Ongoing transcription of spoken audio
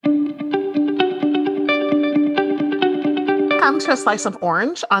Welcome to A Slice of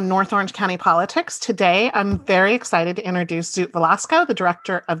Orange on North Orange County Politics. Today, I'm very excited to introduce Zoot Velasco, the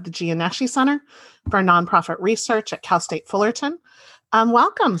director of the Gianneschi Center for Nonprofit Research at Cal State Fullerton.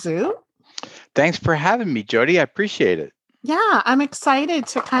 Welcome, Zoot. Thanks for having me, Jody. I appreciate it. Yeah, I'm excited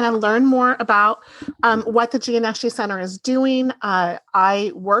to kind of learn more about what the Gianneschi Center is doing.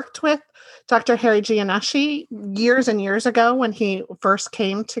 I worked with Dr. Harry Gianneschi years and years ago when he first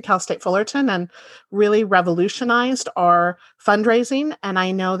came to Cal State Fullerton and really revolutionized our fundraising. And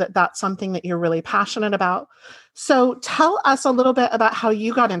I know that that's something that you're really passionate about. So tell us a little bit about how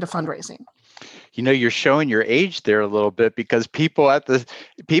you got into fundraising. You know, you're showing your age there a little bit because people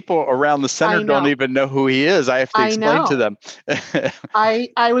around the center don't even know who he is. I have to explain to them.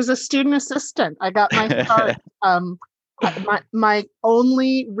 I was a student assistant. I got my start. My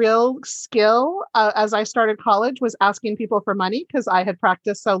only real skill as I started college was asking people for money because I had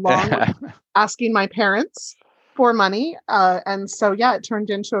practiced so long asking my parents for money. And so, yeah, it turned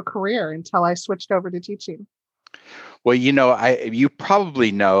into a career until I switched over to teaching. Well, you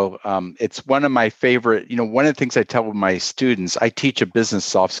probably know, it's one of my favorite, one of the things I tell my students, I teach a business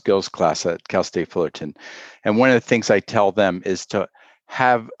soft skills class at Cal State Fullerton. And one of the things I tell them is to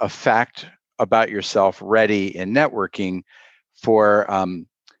have a fact about yourself ready in networking for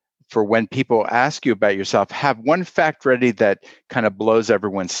when people ask you about yourself. Have one fact ready that kind of blows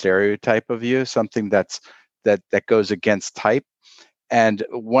everyone's stereotype of you, something that goes against type. And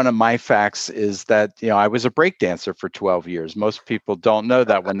one of my facts is that, I was a break dancer for 12 years. Most people don't know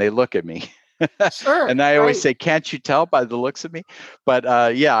that when they look at me. Sure. And I always say, can't you tell by the looks of me? But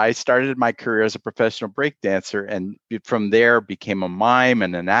I started my career as a professional break dancer, and from there became a mime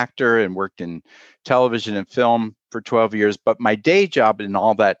and an actor and worked in television and film for 12 years. But my day job in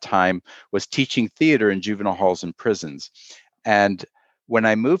all that time was teaching theater in juvenile halls and prisons. And when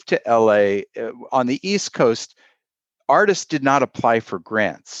I moved to LA on the East Coast, artists did not apply for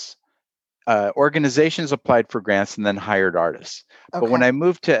grants. Organizations applied for grants and then hired artists. Okay. But when I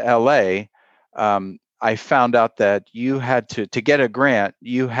moved to LA, I found out that you had to get a grant,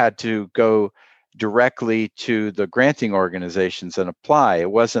 you had to go directly to the granting organizations and apply.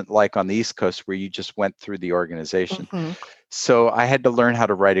 It wasn't like on the East Coast where you just went through the organization. Mm-hmm. So I had to learn how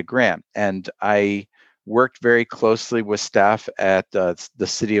to write a grant. And I worked very closely with staff at the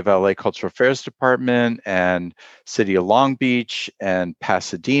City of LA Cultural Affairs Department and City of Long Beach and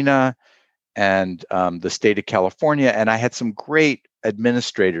Pasadena and the state of California. And I had some great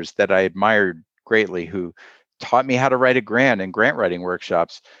administrators that I admired greatly who taught me how to write a grant and grant writing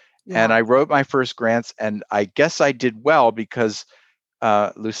workshops. Yeah. And I wrote my first grants, and I guess I did well because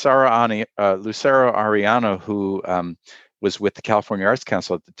Lucero Ariano, who was with the California Arts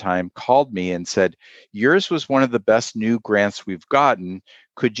Council at the time, called me and said, yours was one of the best new grants we've gotten.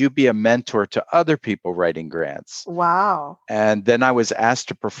 Could you be a mentor to other people writing grants? Wow. And then I was asked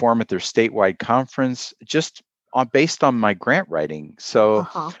to perform at their statewide conference just based on my grant writing. So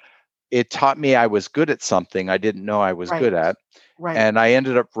it taught me I was good at something I didn't know I was good at. Right. And I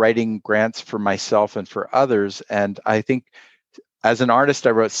ended up writing grants for myself and for others. And I think as an artist,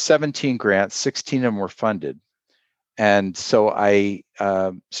 I wrote 17 grants, 16 of them were funded. And so I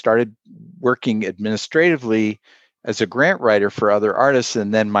started working administratively as a grant writer for other artists.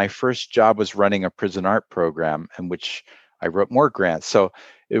 And then my first job was running a prison art program in which I wrote more grants. So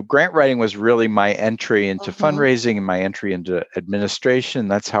grant writing was really my entry into fundraising and my entry into administration.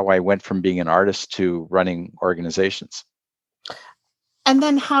 That's how I went from being an artist to running organizations. And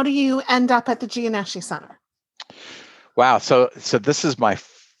then how do you end up at the Gianneschi Center? Wow. So this is my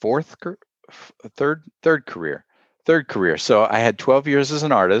third career. So I had 12 years as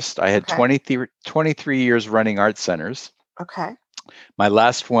an artist. I had 23 years running art centers. Okay. My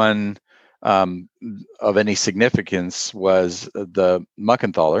last one of any significance was the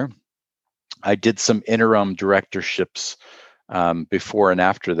Muckenthaler. I did some interim directorships before and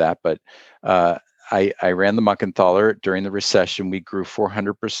after that, but I ran the Muckenthaler during the recession. We grew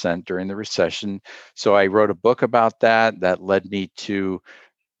 400% during the recession. So I wrote a book about that. That led me to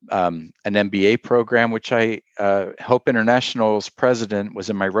an MBA program, which Hope International's president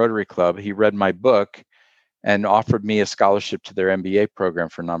was in my Rotary Club. He read my book and offered me a scholarship to their MBA program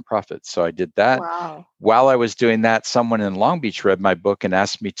for nonprofits. So I did that. Wow. While I was doing that, someone in Long Beach read my book and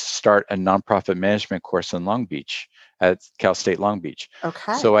asked me to start a nonprofit management course in Long Beach at Cal State Long Beach.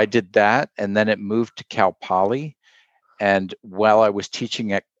 Okay. So I did that, and then it moved to Cal Poly. And while I was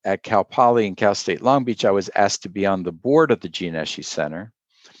teaching at Cal Poly and Cal State Long Beach, I was asked to be on the board of the Gianneschi Center.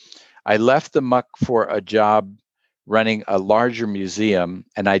 I left the Muck for a job running a larger museum,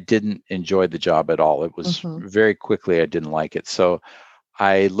 and I didn't enjoy the job at all. It was very quickly, I didn't like it. So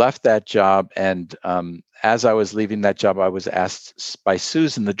I left that job, and as I was leaving that job, I was asked by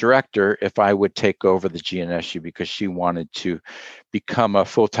Susan, the director, if I would take over the GNSU because she wanted to become a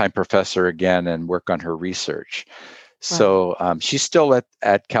full-time professor again and work on her research. So she's still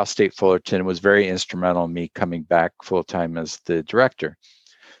at Cal State Fullerton and was very instrumental in me coming back full-time as the director.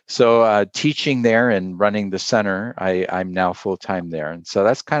 So teaching there and running the center, I'm now full-time there. And so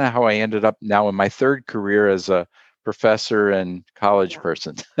that's kind of how I ended up now in my third career as a professor and college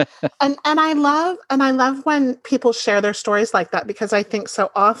person. And I love when people share their stories like that, because I think so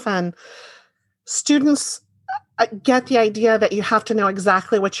often students get the idea that you have to know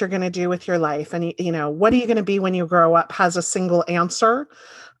exactly what you're going to do with your life, and what are you going to be when you grow up has a single answer.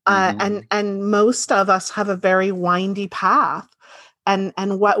 And most of us have a very windy path,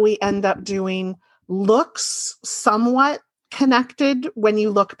 and what we end up doing looks somewhat connected when you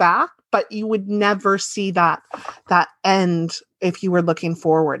look back, but you would never see that end if you were looking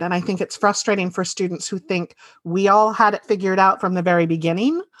forward. And I think it's frustrating for students who think we all had it figured out from the very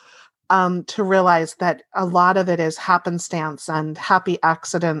beginning, to realize that a lot of it is happenstance and happy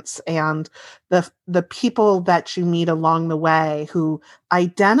accidents, and the people that you meet along the way who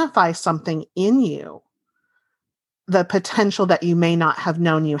identify something in you, the potential that you may not have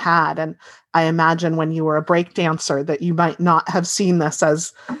known you had. And I imagine when you were a break dancer that you might not have seen this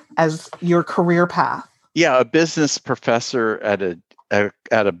as your career path. Yeah, a business professor at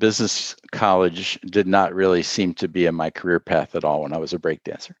a business college did not really seem to be in my career path at all when I was a break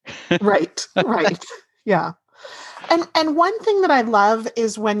dancer. Right. Yeah. And one thing that I love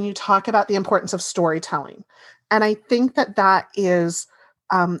is when you talk about the importance of storytelling. And I think that is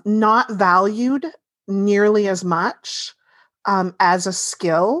not valued nearly as much as a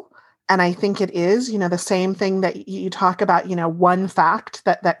skill. And I think it is, the same thing that you talk about, one fact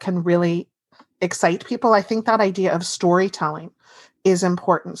that can really excite people. I think that idea of storytelling is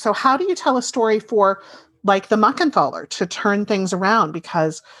important. So how do you tell a story for like the Muckenthaler to turn things around?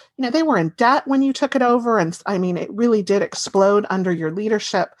 Because, they were in debt when you took it over. And I mean, it really did explode under your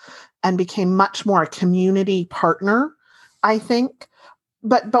leadership and became much more a community partner, I think.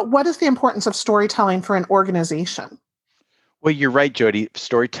 But what is the importance of storytelling for an organization? Well, you're right, Jody.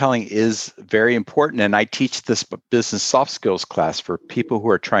 Storytelling is very important. And I teach this business soft skills class for people who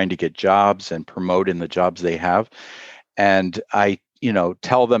are trying to get jobs and promote in the jobs they have. And I,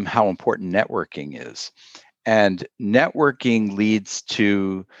 tell them how important networking is. And networking leads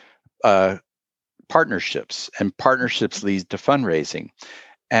to partnerships, and partnerships lead to fundraising.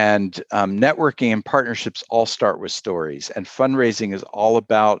 And networking and partnerships all start with stories. And fundraising is all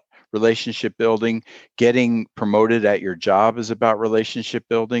about relationship building. Getting promoted at your job is about relationship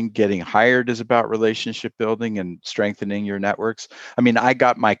building. Getting hired is about relationship building and strengthening your networks. I mean, I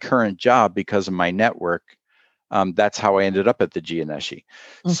got my current job because of my network. That's how I ended up at the GNSU.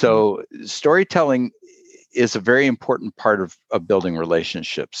 Mm-hmm. So storytelling is a very important part of building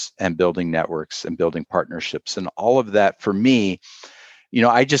relationships and building networks and building partnerships. And all of that for me,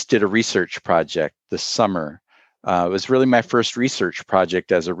 I just did a research project this summer. It was really my first research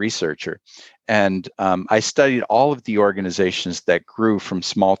project as a researcher. And I studied all of the organizations that grew from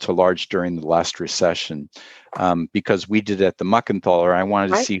small to large during the last recession, because we did it at the Muckenthaler. I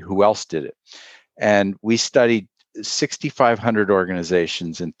wanted to see who else did it. And we studied 6,500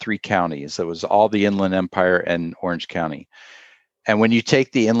 organizations in 3 counties. That was all the Inland Empire and Orange County. And when you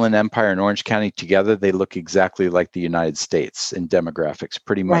take the Inland Empire and Orange County together, they look exactly like the United States in demographics,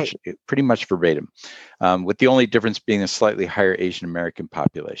 pretty much verbatim, with the only difference being a slightly higher Asian American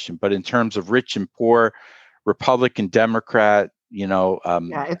population. But in terms of rich and poor, Republican, Democrat,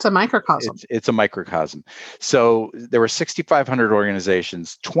 it's a microcosm. It's a microcosm. So there were 6,500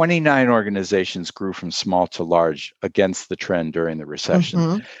 organizations. 29 organizations grew from small to large against the trend during the recession.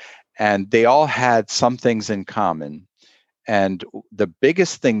 Mm-hmm. And they all had some things in common. And the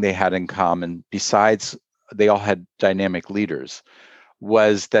biggest thing they had in common, besides they all had dynamic leaders,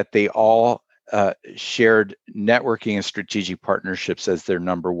 was that they all shared networking and strategic partnerships as their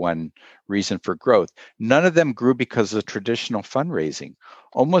number one reason for growth. None of them grew because of traditional fundraising.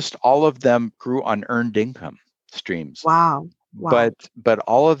 Almost all of them grew on earned income streams. Wow. But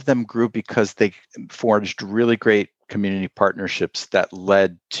all of them grew because they forged really great community partnerships that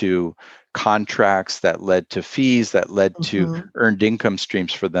led to contracts, that led to fees, that led to earned income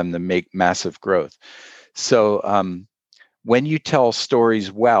streams for them to make massive growth. So when you tell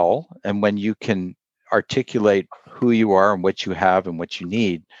stories well, and when you can articulate who you are and what you have and what you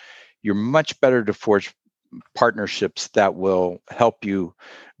need, you're much better to forge partnerships that will help you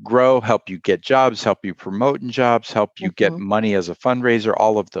grow, help you get jobs, help you promote in jobs, help you get money as a fundraiser,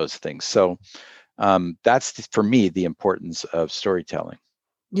 all of those things. So that's, for me, the importance of storytelling.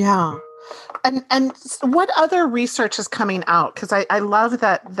 Yeah. And what other research is coming out? Because I love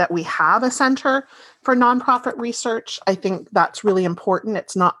that we have a center for nonprofit research. I think that's really important.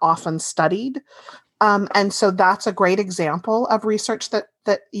 It's not often studied. And so that's a great example of research that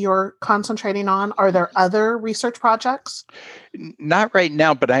you're concentrating on. Are there other research projects? Not right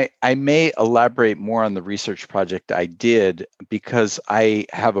now, but I may elaborate more on the research project I did, because I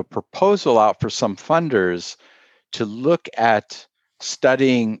have a proposal out for some funders to look at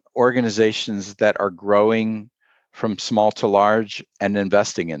studying organizations that are growing from small to large and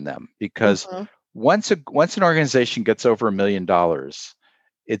investing in them. Because Mhm. once an organization gets over $1 million,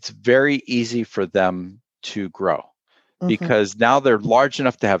 it's very easy for them to grow, Mhm. because now they're large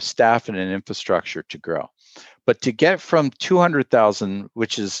enough to have staff and an infrastructure to grow. But to get from 200,000,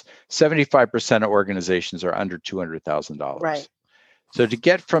 which is 75% of organizations are under $200,000. Right. So to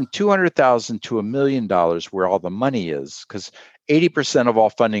get from 200,000 to $1 million, where all the money is, because 80% of all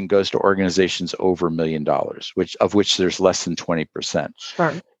funding goes to organizations over $1 million, which there's less than 20%.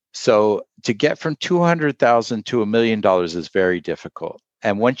 Sure. So to get from 200,000 to $1 million is very difficult.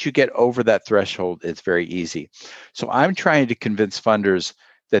 And once you get over that threshold, it's very easy. So I'm trying to convince funders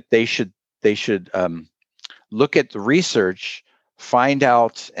that they should look at the research, find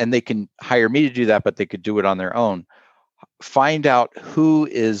out, and they can hire me to do that, but they could do it on their own. Find out who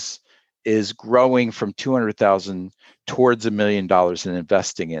is growing from 200,000 towards $1 million and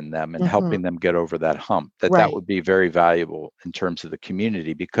investing in them and Mhm. helping them get over that hump. That Right. would be very valuable in terms of the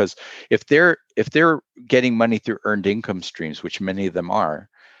community, because if they're getting money through earned income streams, which many of them are,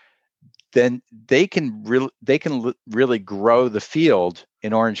 then they can really grow the field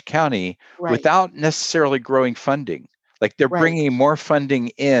in Orange County Right. without necessarily growing funding. Like, they're Right. bringing more funding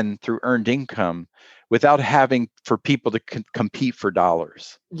in through earned income without having for people to compete for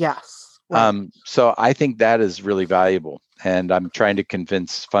dollars. Yes. Right. So I think that is really valuable, and I'm trying to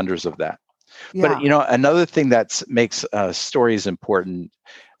convince funders of that. But Yeah. another thing that makes stories important,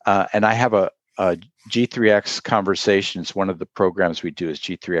 and I have a G3X Conversations. One of the programs we do is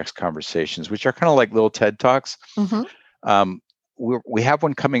G3X Conversations, which are kind of like little TED Talks. Mhm. We have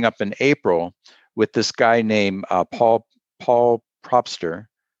one coming up in April with this guy named Paul Propster.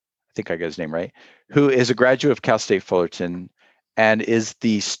 I think I got his name right, who is a graduate of Cal State Fullerton and is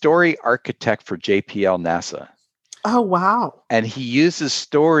the story architect for JPL NASA. Oh, wow. And he uses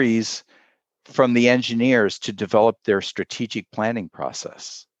stories from the engineers to develop their strategic planning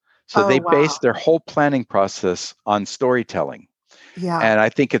process. So Oh, they wow. base their whole planning process on storytelling. Yeah. And I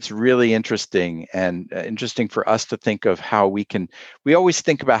think it's really interesting, and interesting for us to think of how we always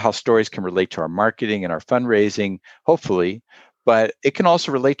think about how stories can relate to our marketing and our fundraising, hopefully, but it can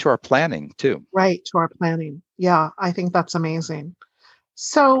also relate to our planning too. Right. To our planning. Yeah. I think that's amazing.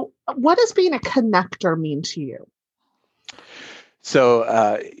 So, what does being a connector mean to you? So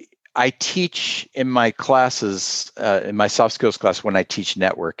I teach in my classes, in my soft skills class, when I teach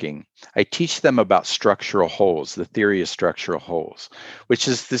networking, I teach them about structural holes, the theory of structural holes, which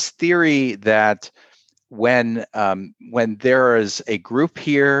is this theory that when there is a group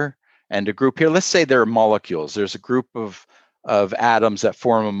here and a group here, let's say there are molecules. There's a group of atoms that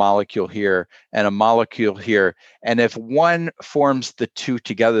form a molecule here and a molecule here, and if one forms the two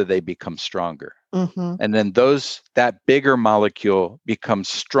together, they become stronger. Mhm. And then that bigger molecule becomes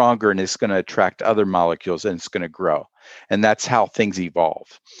stronger and it's going to attract other molecules and it's going to grow. And that's how things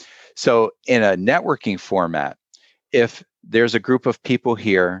evolve. So in a networking format, if there's a group of people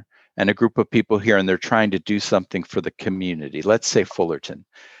here and a group of people here and they're trying to do something for the community, let's say Fullerton,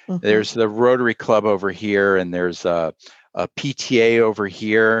 Mhm. there's the Rotary Club over here, and there's a PTA over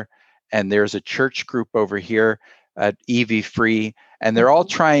here, and there's a church group over here at EV Free, and they're all Mhm.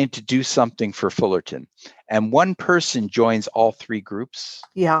 trying to do something for Fullerton. And one person joins all three groups,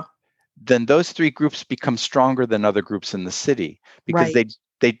 Yeah. then those three groups become stronger than other groups in the city, because Right.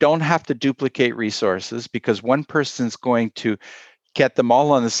 they don't have to duplicate resources, because one person's going to get them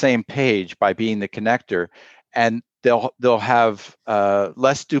all on the same page by being the connector, and they'll have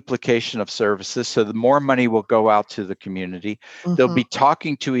less duplication of services. So the more money will go out to the community. They'll Mhm. be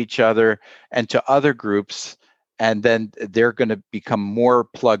talking to each other and to other groups, and then they're going to become more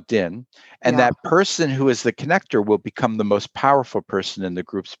plugged in. And Yeah. that person who is the connector will become the most powerful person in the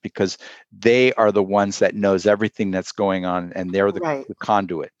groups, because they are the ones that knows everything that's going on, and they're the Right.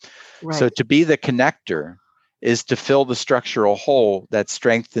 conduit. So Right. to be the connector is to fill the structural hole that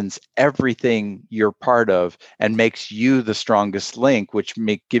strengthens everything you're part of and makes you the strongest link, which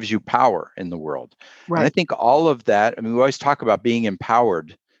gives you power in the world. And I Right. think all of that, I mean, we always talk about being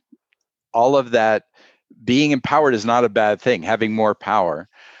empowered. All of that, being empowered is not a bad thing, having more power.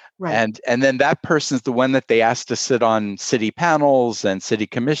 Right. And then that person's the one that they ask to sit on city panels and city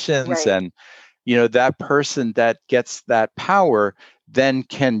commissions. Right. And that person that gets that power then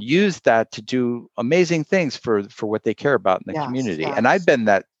can use that to do amazing things for what they care about in the community. Yes. And I've been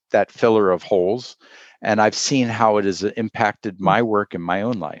that filler of holes, and I've seen how it has impacted my work in my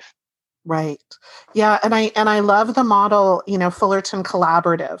own life. Right. Yeah. And I love the model, Fullerton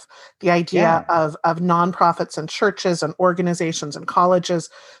Collaborative, the idea of nonprofits and churches and organizations and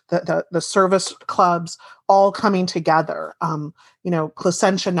colleges, the service clubs all coming together.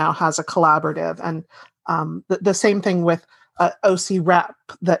 Placentia now has a collaborative, and the same thing with OC Rep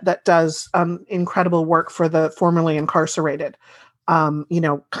that does incredible work for the formerly incarcerated,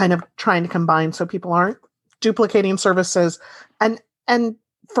 kind of trying to combine so people aren't duplicating services. And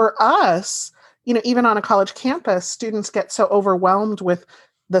for us, even on a college campus, students get so overwhelmed with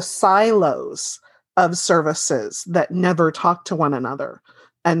the silos of services that never talk to one another.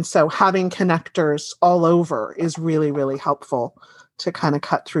 And so having connectors all over is really, really helpful to kind of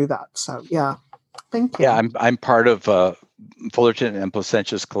cut through that. So, yeah, thank you. Yeah, I'm part of Fullerton and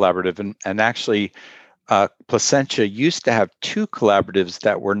Placentia's collaborative. And actually, Placentia used to have two collaboratives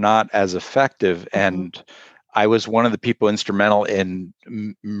that were not as effective. And I was one of the people instrumental in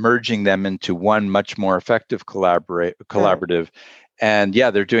merging them into one much more effective collaborative. And yeah,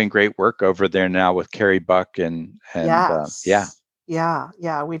 they're doing great work over there now with Carrie Buck and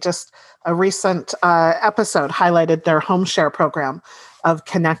Yeah. We just, a recent episode highlighted their home share program of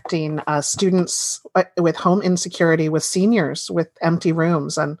connecting students with home insecurity with seniors with empty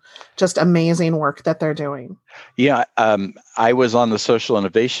rooms, and just amazing work that they're doing. Yeah, I was on the social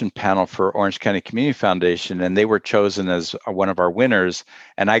innovation panel for Orange County Community Foundation, and they were chosen as one of our winners,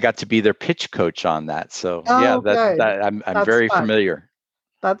 and I got to be their pitch coach on that. So I'm very familiar.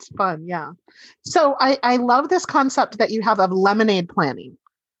 That's fun. Yeah. So I love this concept that you have of lemonade planning.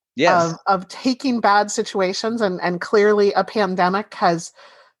 Yes. Of taking bad situations, and clearly a pandemic has,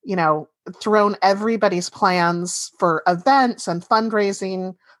 thrown everybody's plans for events and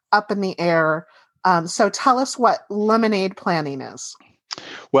fundraising up in the air. So tell us what lemonade planning is.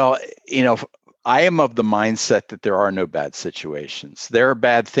 Well, I am of the mindset that there are no bad situations. There are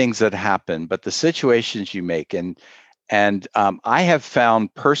bad things that happen, but the situations you make, and I have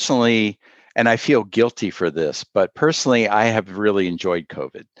found personally, and I feel guilty for this, but personally, I have really enjoyed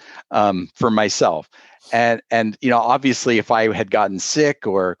COVID for myself. And obviously, if I had gotten sick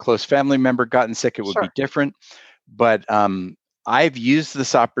or a close family member gotten sick, it would be different. But I've used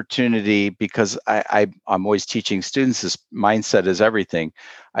this opportunity because I'm always teaching students this mindset is everything.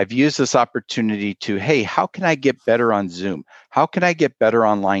 I've used this opportunity to, hey, how can I get better on Zoom? How can I get better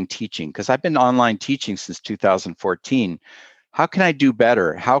online teaching? Because I've been online teaching since 2014. How can I do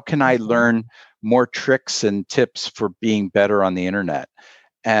better? How can I learn more tricks and tips for being better on the internet?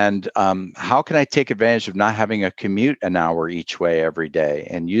 And how can I take advantage of not having a commute an hour each way every day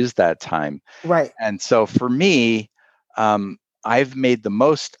and use that time? Right. And so for me, I've made the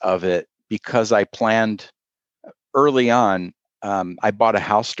most of it because I planned early on. I bought a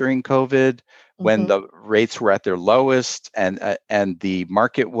house during COVID when the rates were at their lowest, and the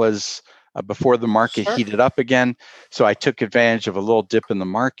market was before the market heated up again. So I took advantage of a little dip in the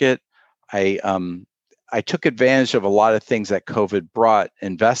market. I took advantage of a lot of things that COVID brought,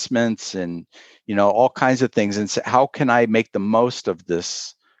 investments and all kinds of things, and said, how can I make the most of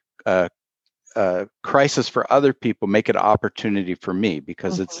this crisis for other people, make it an opportunity for me?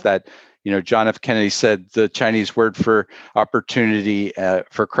 Because it's that, John F. Kennedy said the Chinese word for opportunity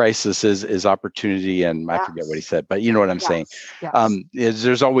for crisis is opportunity, and I forget what he said, but you know what I'm saying.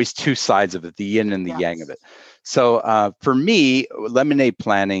 There's always two sides of it, the yin and the yang of it. So for me, lemonade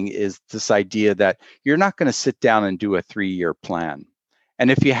planning is this idea that you're not going to sit down and do a 3-year plan.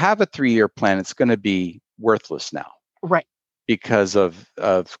 And if you have a 3-year plan, it's going to be worthless now. Right. Because of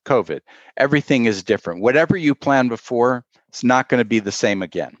COVID. Everything is different. Whatever you planned before, it's not going to be the same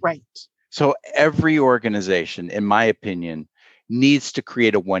again. Right. So every organization, in my opinion, needs to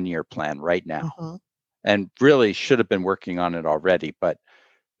create a 1-year plan right now, and really should have been working on it already. But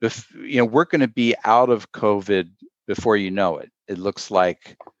if we're going to be out of COVID before you know it. It looks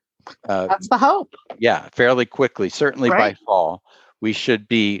like that's the hope. Yeah, fairly quickly, certainly by fall. We should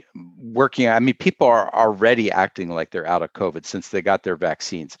be working. I mean, people are already acting like they're out of COVID since they got their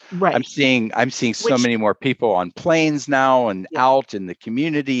vaccines. Right. I'm seeing so many more people on planes now and out in the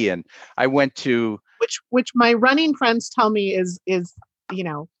community. And I went to which my running friends tell me is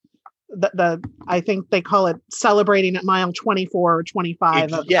the I think they call it celebrating at mile 24 or 25.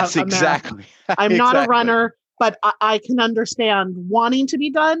 Yes, exactly. I'm not a runner, but I can understand wanting to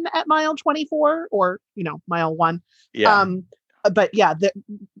be done at mile 24 or mile 1. Yeah. but yeah,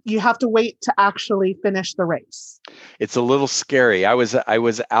 you have to wait to actually finish the race. It's a little scary. I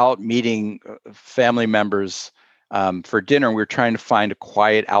was out meeting family members for dinner. We were trying to find a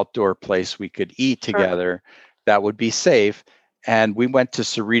quiet outdoor place we could eat together that would be safe. And we went to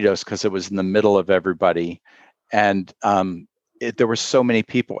Cerritos because it was in the middle of everybody. And there were so many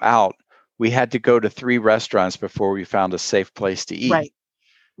people out. We had to go to 3 restaurants before we found a safe place to eat.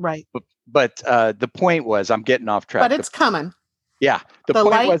 Right. But the point was, I'm getting off track. But it's coming. Yeah. The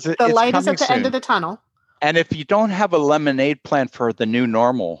light is at the end of the tunnel. And if you don't have a lemonade plan for the new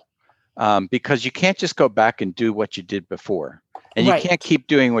normal, because you can't just go back and do what you did before, and you can't keep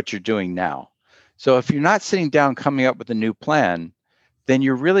doing what you're doing now. So if you're not sitting down coming up with a new plan, then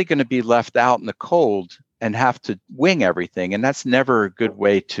you're really going to be left out in the cold and have to wing everything. And that's never a good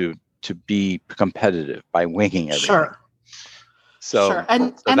way to be competitive, by winging everything. Sure. So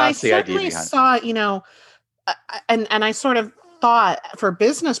and I certainly saw, and I sort of thought, for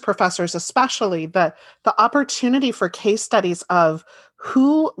business professors especially, the opportunity for case studies of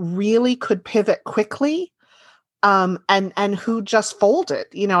who really could pivot quickly, and who just folded.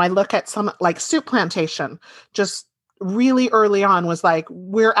 I look at some like Soup Plantation, just really early on was like,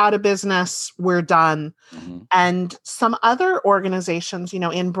 we're out of business, we're done. Mm-hmm. And some other organizations,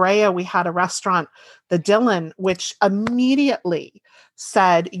 in Brea, we had a restaurant, the Dillon, which immediately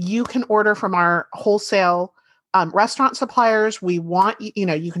said, you can order from our wholesale restaurant suppliers. We want,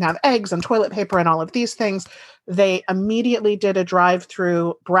 you can have eggs and toilet paper and all of these things. They immediately did a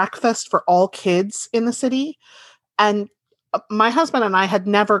drive-through breakfast for all kids in the city. And my husband and I had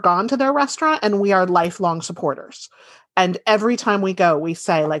never gone to their restaurant, and we are lifelong supporters. And every time we go, we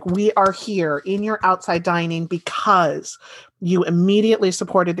say, like, we are here in your outside dining because you immediately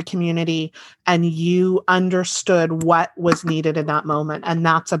supported the community and you understood what was needed in that moment. And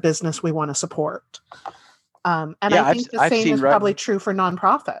that's a business we want to support. I think the same is probably true for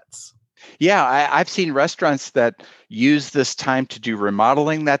nonprofits. Yeah, I've seen restaurants that use this time to do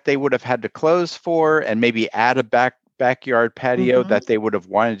remodeling that they would have had to close for, and maybe add a backyard patio that they would have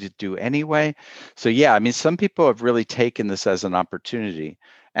wanted to do anyway. So yeah, I mean, some people have really taken this as an opportunity.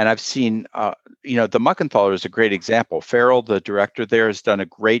 And I've seen, the Muckenthaler is a great example. Farrell, the director there, has done a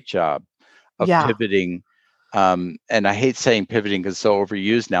great job of pivoting. And I hate saying pivoting because it's so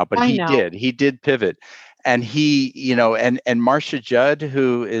overused now, but he did pivot. And he, and Marcia Judd,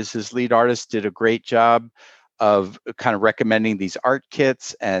 who is his lead artist, did a great job of kind of recommending these art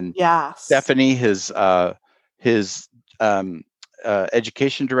kits. And Stephanie, his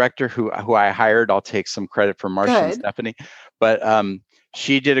education director, who I hired, I'll take some credit for Marcia and Stephanie, but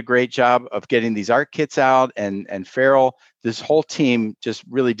she did a great job of getting these art kits out. And Farrell, this whole team just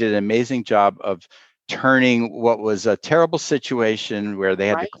really did an amazing job of turning what was a terrible situation where they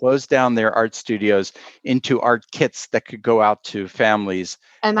had to close down their art studios into art kits that could go out to families.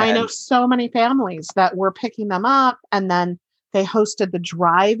 And I know so many families that were picking them up, and then they hosted the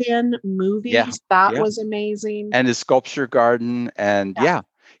drive-in movies. That was amazing. And his sculpture garden. And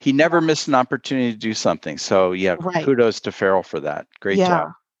he never missed an opportunity to do something. So kudos to Farrell for that. Great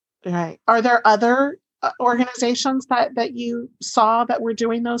job. Right. Are there other organizations that you saw that were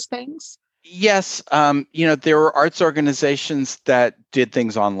doing those things? Yes. There were arts organizations that did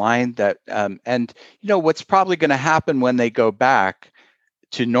things online that, and what's probably going to happen when they go back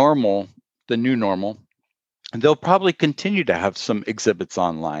to normal, the new normal, they'll probably continue to have some exhibits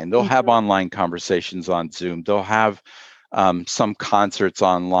online. They'll have online conversations on Zoom. They'll have some concerts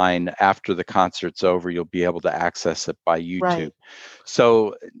online. After the concert's over, you'll be able to access it by YouTube. Right.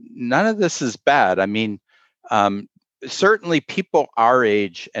 So none of this is bad. I mean, certainly people our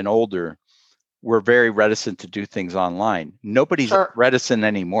age and older were very reticent to do things online. Nobody's reticent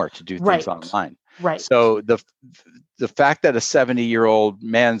anymore to do things online. Right. So the fact that a 70-year-old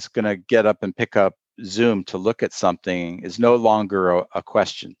man's going to get up and pick up Zoom to look at something is no longer a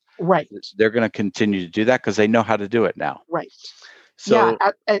question. Right. They're going to continue to do that because they know how to do it now. Right. So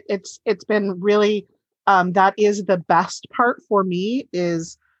it's been really, that is the best part for me,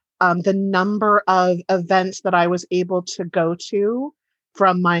 is the number of events that I was able to go to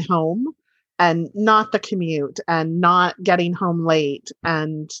from my home, and not the commute, and not getting home late,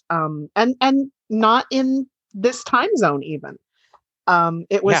 and not in this time zone even.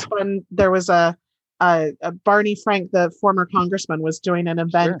 It was when there was a Barney Frank, the former congressman, was doing an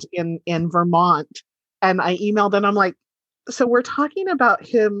event in Vermont, and I emailed and I'm like, so we're talking about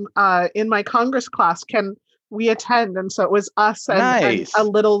him in my Congress class. Can we attend? And so it was us and a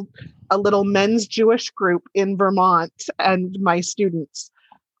little men's Jewish group in Vermont and my students.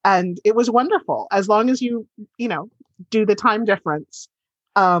 And it was wonderful, as long as you do the time difference.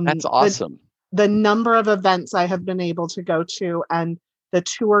 That's awesome. the number of events I have been able to go to and the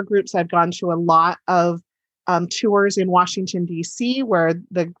tour groups. I've gone to a lot of tours in Washington, D.C., where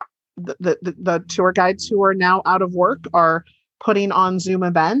the tour guides who are now out of work are putting on Zoom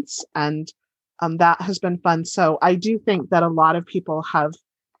events, and that has been fun. So I do think that a lot of people have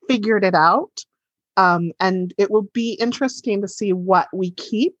figured it out, and it will be interesting to see what we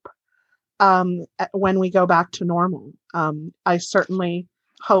keep when we go back to normal. I certainly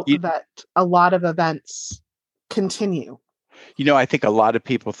hope that a lot of events continue. I think a lot of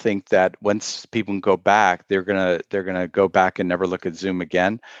people think that once people can go back, they're gonna go back and never look at Zoom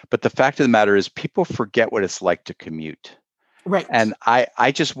again. But the fact of the matter is, people forget what it's like to commute. Right. And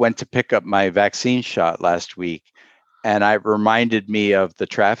I just went to pick up my vaccine shot last week, and it reminded me of the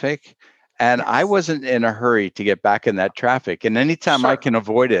traffic. And yes. I wasn't in a hurry to get back in that traffic. And anytime I can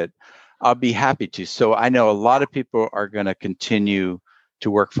avoid it, I'll be happy to. So I know a lot of people are going to continue to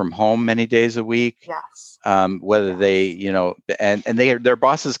work from home many days a week. Yes. Whether they, and their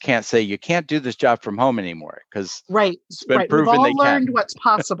bosses can't say you can't do this job from home anymore, because it's been proven we've all learned what's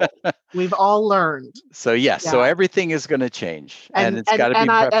possible. We've all learned. So yes, so everything is going to change, and it's got to be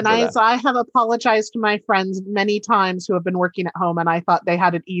prepped for that. I have apologized to my friends many times who have been working at home, and I thought they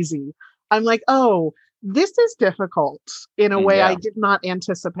had it easy. I'm like, oh, this is difficult in a way I did not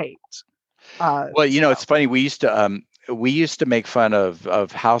anticipate. Well, it's funny. We used to make fun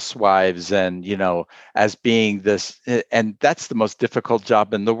of housewives and, as being this, and that's the most difficult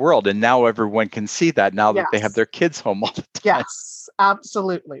job in the world. And now everyone can see that now that they have their kids home all the time. Yes,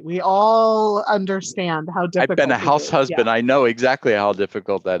 absolutely. We all understand how difficult. I've been a house husband. I know exactly how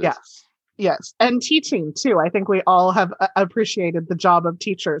difficult that is. Yes. And teaching too. I think we all have appreciated the job of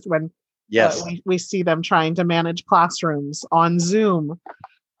teachers when we see them trying to manage classrooms on Zoom.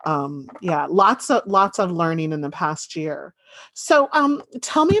 Lots of learning in the past year. So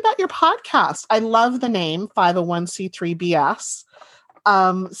tell me about your podcast. I love the name 501c3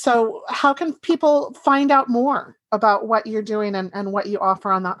 BS. So how can people find out more about what you're doing and what you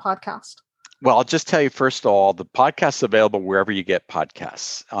offer on that podcast? Well, I'll just tell you, first of all, the podcast's available wherever you get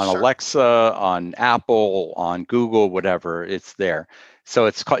podcasts, on Alexa, on Apple, on Google, whatever, it's there. So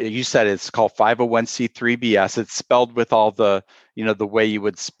it's called, you said it's called 501c3 BS. It's spelled with all the, the way you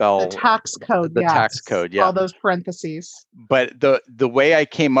would spell the tax code. The tax code, all those parentheses. But the way I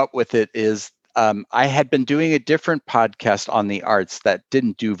came up with it is I had been doing a different podcast on the arts that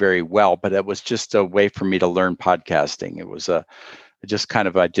didn't do very well, but it was just a way for me to learn podcasting. It was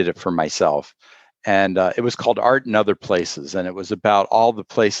I did it for myself. And it was called Art in Other Places. And it was about all the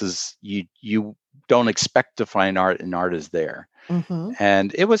places you don't expect to find art, and art is there. Mm-hmm.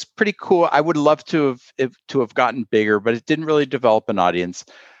 And it was pretty cool. I would love to have gotten bigger, but it didn't really develop an audience.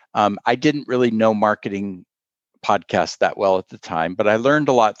 I didn't really know marketing podcasts that well at the time, but I learned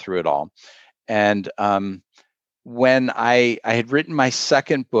a lot through it all. And when I had written my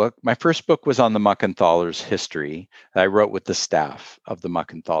second book, my first book was on the Muckenthalers' history that I wrote with the staff of the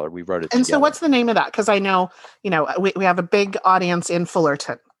Muckenthaler. We wrote it together. So what's the name of that? Because I know, we have a big audience in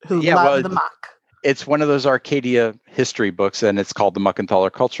Fullerton who love the Muck. It's one of those Arcadia history books, and it's called the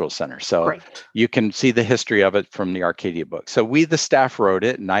Muckenthaler Cultural Center. So you can see the history of it from the Arcadia book. So we, the staff, wrote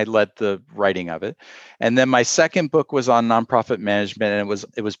it, and I led the writing of it. And then my second book was on nonprofit management, and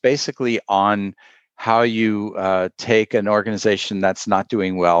it was basically on how you take an organization that's not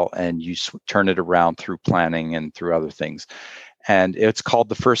doing well and you turn it around through planning and through other things. And it's called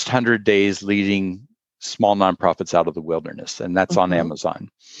The First 100 Days Leading Small Nonprofits Out of the Wilderness, and that's on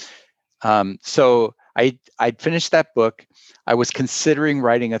Amazon. So I'd finished that book. I was considering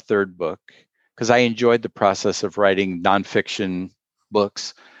writing a third book because I enjoyed the process of writing nonfiction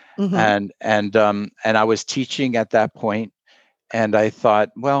books. Mm-hmm. And I was teaching at that point. And I thought,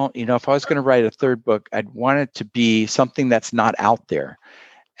 well, if I was going to write a third book, I'd want it to be something that's not out there.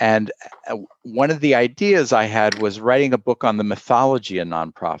 And one of the ideas I had was writing a book on the mythology of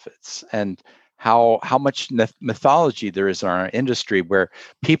nonprofits and how much mythology there is in our industry, where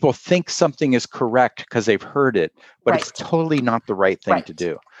people think something is correct because they've heard it, but it's totally not the right thing to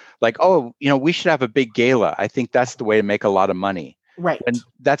do. Like, we should have a big gala. I think that's the way to make a lot of money. Right. And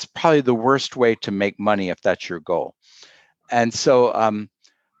that's probably the worst way to make money if that's your goal. And so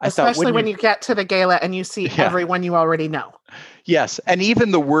especially when you get to the gala and you see everyone you already know. Yes. And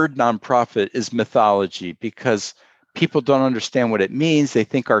even the word nonprofit is mythology because people don't understand what it means. They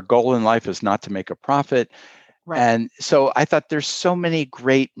think our goal in life is not to make a profit. Right. And so I thought there's so many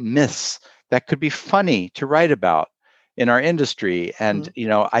great myths that could be funny to write about in our industry. And,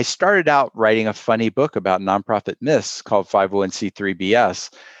 I started out writing a funny book about nonprofit myths called 501c3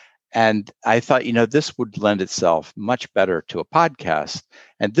 BS. And I thought, this would lend itself much better to a podcast.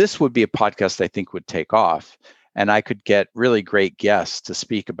 And this would be a podcast I think would take off. And I could get really great guests to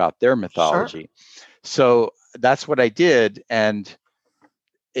speak about their mythology. Sure. So that's what I did. And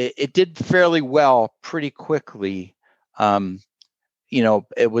it did fairly well pretty quickly.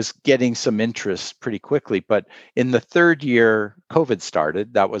 It was getting some interest pretty quickly. But in the third year, COVID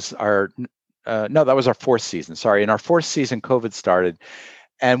started. That was that was our fourth season. Sorry. In our fourth season, COVID started.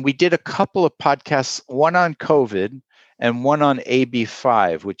 And we did a couple of podcasts, one on COVID and one on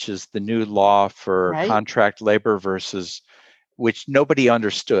AB5, which is the new law for contract labor which nobody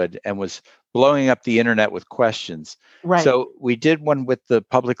understood and was blowing up the internet with questions. Right. So we did one with the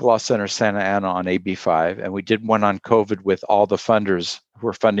Public Law Center Santa Ana on AB5, and we did one on COVID with all the funders who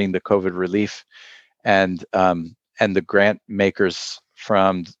are funding the COVID relief and the grant makers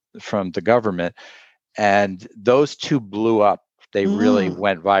from the government. And those two blew up. They really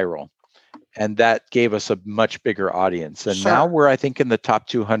went viral. And that gave us a much bigger audience. And now we're, I think, in the top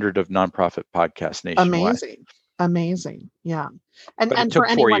 200 of nonprofit podcasts nationwide. Amazing. Yeah. And for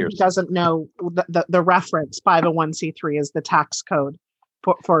anyone who doesn't know, the reference 501c3 is the tax code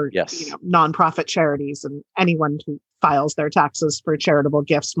for nonprofit charities. And anyone who files their taxes for charitable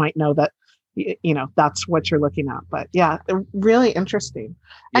gifts might know that, that's what you're looking at. But yeah, really interesting.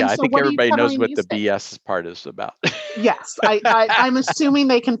 Yeah, I think everybody knows what the BS part is about. Yes, I'm assuming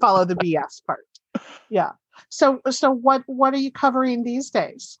they can follow the BS part. Yeah. So what are you covering these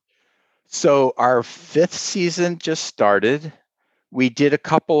days? So our fifth season just started. We did a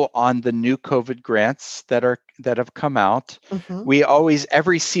couple on the new COVID grants that have come out. Mm-hmm.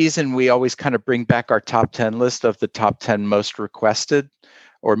 Every season, we always kind of bring back our top 10 list of the top 10 most requested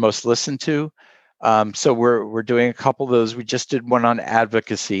or most listened to. So we're doing a couple of those. We just did one on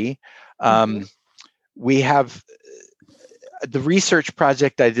advocacy. We have the research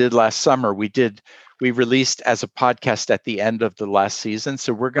project I did last summer. We released as a podcast at the end of the last season.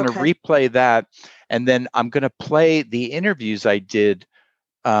 So we're going to replay that. And then I'm going to play the interviews I did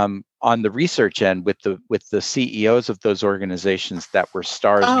on the research end with the CEOs of those organizations that were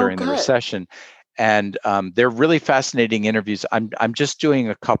stars during the recession. And they're really fascinating interviews. I'm just doing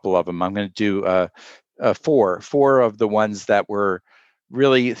a couple of them. I'm going to do four of the ones that were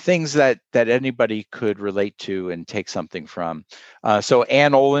really things that anybody could relate to and take something from. So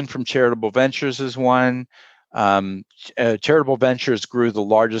Ann Olin from Charitable Ventures is one. Charitable Ventures grew the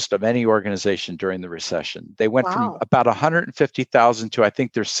largest of any organization during the recession. They went from about 150,000 to I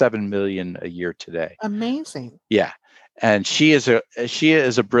think there's 7 million a year today. Amazing. Yeah. And she is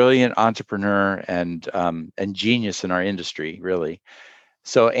a brilliant entrepreneur and genius in our industry, really.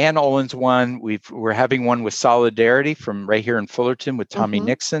 So Ann Olin's one. We're having one with Solidarity from right here in Fullerton with Tommy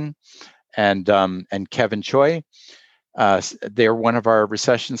Nixon and Kevin Choi. They're one of our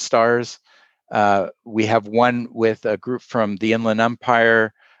recession stars. We have one with a group from the Inland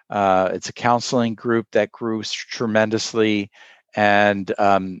Empire. It's a counseling group that grew tremendously. And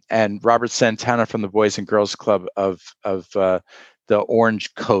Robert Santana from the Boys and Girls Club of the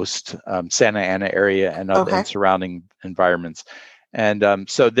Orange Coast, Santa Ana area and surrounding environments. And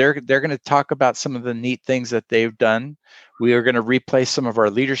so they're going to talk about some of the neat things that they've done. We are going to replay some of our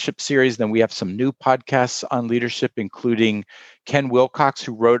leadership series. Then we have some new podcasts on leadership, including Ken Wilcox,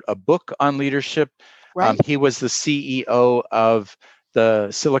 who wrote a book on leadership. Right. He was the CEO of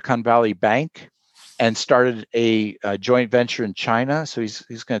the Silicon Valley Bank and started a joint venture in China. So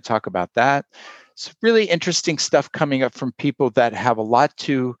he's going to talk about that. It's really interesting stuff coming up from people that have a lot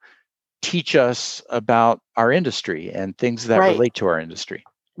to teach us about our industry and things that relate to our industry.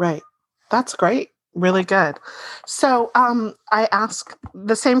 Right. That's great. Really good. So I ask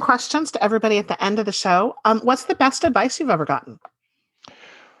the same questions to everybody at the end of the show. What's the best advice you've ever gotten?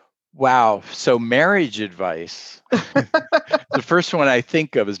 Wow. So marriage advice. The first one I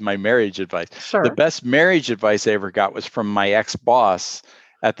think of is my marriage advice. Sure. The best marriage advice I ever got was from my ex-boss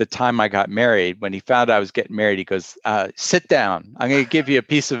at the time I got married. When he found I was getting married, he goes, sit down. I'm going to give you a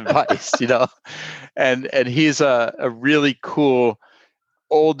piece of advice, And he's a really cool,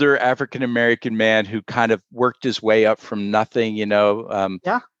 older African-American man who kind of worked his way up from nothing,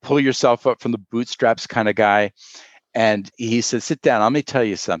 pull yourself up from the bootstraps kind of guy. And he said, sit down. Let me tell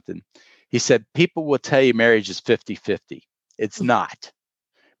you something. He said, people will tell you marriage is 50-50. It's not.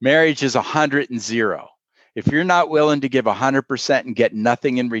 Marriage is 100 and 0. If you're not willing to give 100% and get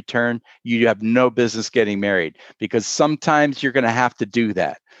nothing in return, you have no business getting married, because sometimes you're going to have to do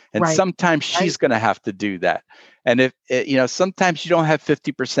that. And sometimes she's going to have to do that. And if sometimes you don't have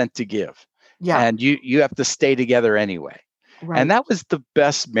 50% to give. Yeah. And you have to stay together anyway. Right. And that was the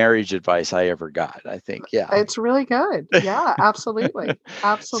best marriage advice I ever got, I think. Yeah. It's really good. Yeah, absolutely. So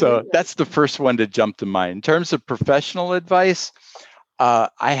Absolutely. that's the first one to jump to mind. In terms of professional advice, I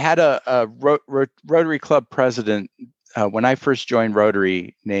had a Rotary Club president when I first joined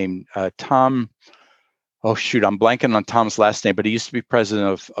Rotary named Tom. Oh, shoot, I'm blanking on Tom's last name, but he used to be president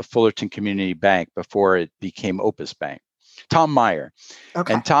of Fullerton Community Bank before it became Opus Bank. Tom Meyer.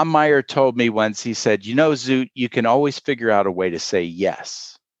 Okay. And Tom Meyer told me once, he said, Zoot, you can always figure out a way to say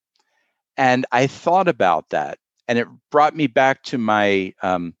yes. And I thought about that, and it brought me back to my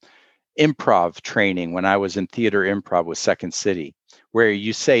improv training when I was in theater improv with Second City, where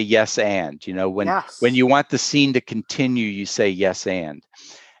you say yes and, when you want the scene to continue, you say yes and.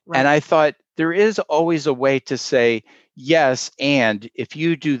 Right. And I thought there is always a way to say yes, and if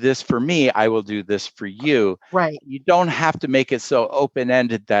you do this for me, I will do this for you. Right. You don't have to make it so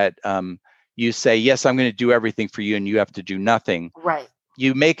open-ended that you say, yes, I'm going to do everything for you and you have to do nothing. Right.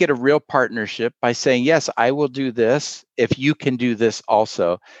 You make it a real partnership by saying, yes, I will do this if you can do this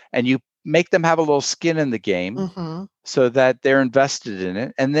also. And you make them have a little skin in the game so that they're invested in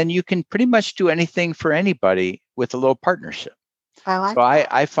it. And then you can pretty much do anything for anybody with a little partnership.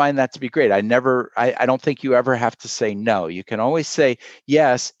 I find that to be great. I don't think you ever have to say no. You can always say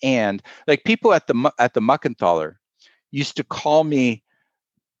yes. And like people at the Muckenthaler used to call me.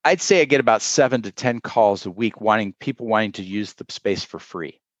 I'd say I get about 7 to 10 calls a week people wanting to use the space for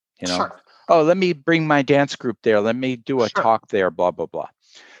free. Sure. Oh, let me bring my dance group there. Let me do a talk there, blah, blah, blah.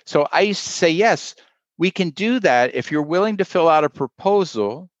 So I used to say, yes, we can do that. If you're willing to fill out a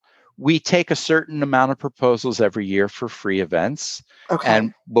proposal, we take a certain amount of proposals every year for free events,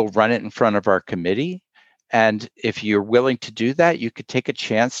 and we'll run it in front of our committee. And if you're willing to do that, you could take a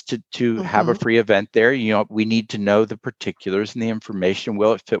chance to have a free event there. We need to know the particulars and the information.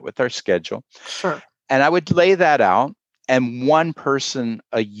 Will it fit with our schedule? Sure. And I would lay that out, and one person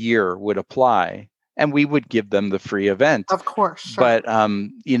a year would apply, and we would give them the free event. Of course. Sure. But,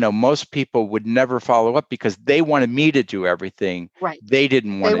 most people would never follow up because they wanted me to do everything. Right. They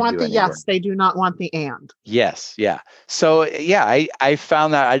didn't want to do anything. They want the yes. They do not want the and. Yes. Yeah. So, yeah, I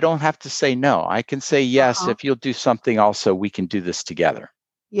found that I don't have to say no. I can say yes. If you'll do something also, we can do this together.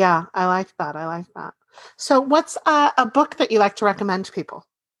 Yeah, I like that. So what's a book that you like to recommend to people?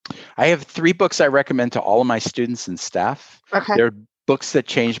 I have 3 books I recommend to all of my students and staff. Okay. They're books that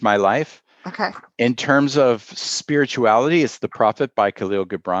changed my life. Okay. In terms of spirituality, it's The Prophet by Khalil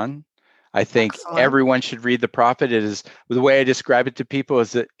Gibran. I think everyone should read The Prophet. It is, the way I describe it to people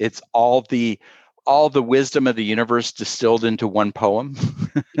is that it's all the wisdom of the universe distilled into one poem.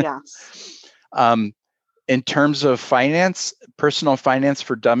 Yes. In terms of finance, Personal Finance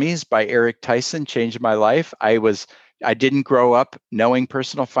for Dummies by Eric Tyson changed my life. I didn't grow up knowing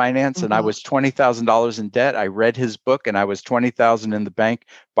personal finance, and I was $20,000 in debt. I read his book, and I was $20,000 in the bank,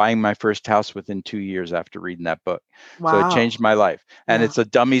 buying my first house within 2 years after reading that book. Wow. So it changed my life. And it's a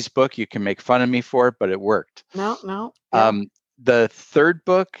dummies book. You can make fun of me for it, but it worked. No. Yeah. The third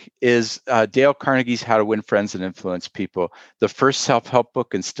book is Dale Carnegie's How to Win Friends and Influence People. The first self-help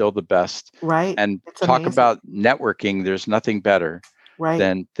book and still the best. Right. And talk about networking. There's nothing better.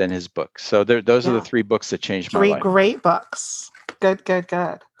 Right. than his book. So those are the 3 books that changed my life. 3 great books. Good.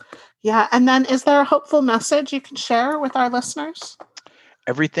 Yeah. And then is there a hopeful message you can share with our listeners?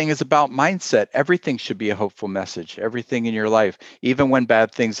 Everything is about mindset. Everything should be a hopeful message. Everything in your life, even when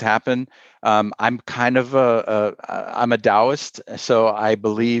bad things happen. I'm kind of I'm a Taoist, so I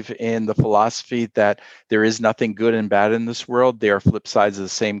believe in the philosophy that there is nothing good and bad in this world. They are flip sides of the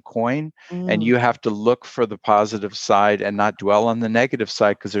same coin, and you have to look for the positive side and not dwell on the negative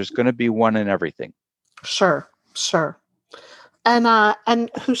side, because there's going to be one in everything. Sure.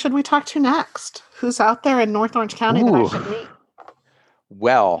 And who should we talk to next? Who's out there in North Orange County that I should meet?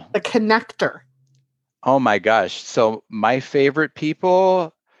 Well, the connector. Oh my gosh. So my favorite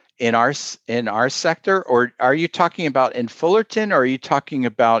people in our sector, or are you talking about in Fullerton, or are you talking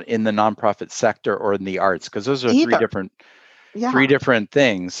about in the nonprofit sector or in the arts? Because those are three different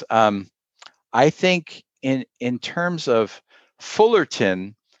things. I think in terms of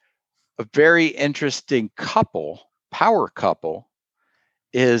Fullerton, a very interesting power couple,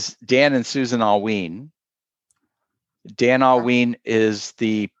 is Dan and Susan Alween. Dan Alween is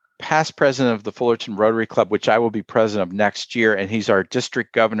the past president of the Fullerton Rotary Club, which I will be president of next year, and he's our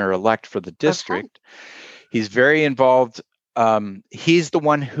district governor-elect for the district. He's very involved. He's the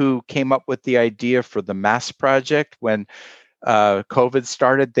one who came up with the idea for the mask project when COVID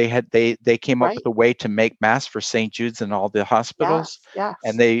started. They came up with a way to make masks for St. Jude's and all the hospitals,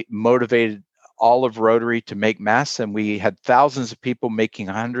 and they motivated all of Rotary to make masks, and we had thousands of people making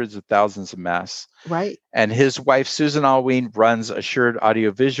hundreds of thousands of masks. Right. And his wife, Susan Alwyn, runs Assured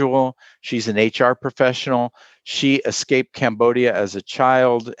Audiovisual. She's an HR professional. She escaped Cambodia as a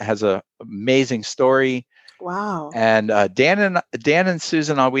child, has an amazing story. Wow. And Dan and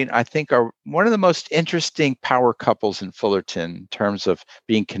Susan Alwyn, I think, are one of the most interesting power couples in Fullerton in terms of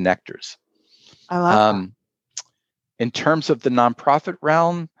being connectors. I love that. In terms of the nonprofit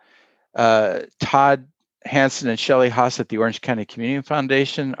realm, Todd Hansen and Shelley Haas at the Orange County Community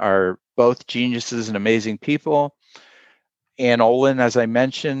Foundation are both geniuses and amazing people. Ann Olin, as I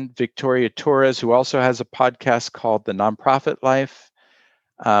mentioned, Victoria Torres, who also has a podcast called The Nonprofit Life,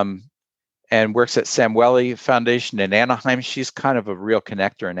 and works at Samueli Foundation in Anaheim. She's kind of a real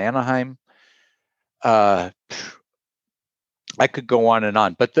connector in Anaheim. I could go on and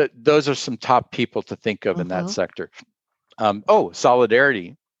on, but those are some top people to think of in that sector.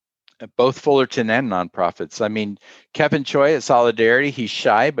 Solidarity, both Fullerton and nonprofits. I mean, Kevin Choi at Solidarity, he's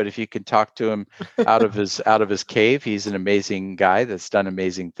shy, but if you can talk to him out of his cave, he's an amazing guy that's done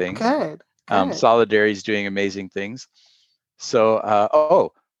amazing things. Good. Solidarity is doing amazing things.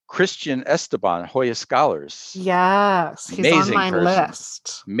 So, Christian Esteban, Hoya Scholars. Yes, he's amazing on my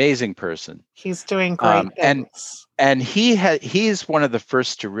list. Amazing person. He's doing great things. And he's one of the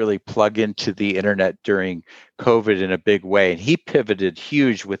first to really plug into the internet during COVID in a big way. And he pivoted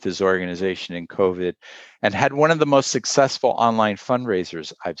huge with his organization in COVID and had one of the most successful online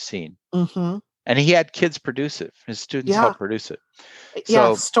fundraisers I've seen. Mm-hmm. And he had kids produce it. His students helped produce it.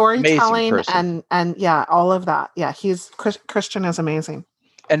 So, storytelling and all of that. Yeah, Christian is amazing.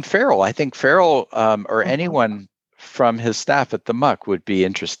 And Farrell, I think Farrell or anyone from his staff at the Muck would be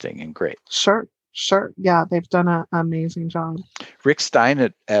interesting and great. Sure. Yeah, they've done an amazing job. Rick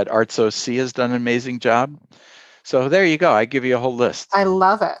Stein at Arts OC has done an amazing job. So there you go. I give you a whole list. I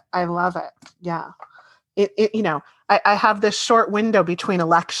love it. Yeah. I have this short window between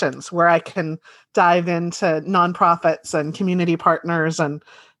elections where I can dive into nonprofits and community partners and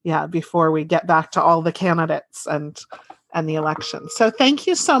before we get back to all the candidates and the election. So thank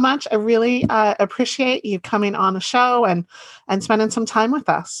you so much. I really appreciate you coming on the show and spending some time with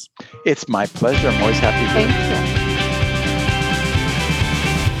us. It's my pleasure. I'm always happy to be here. Thank you.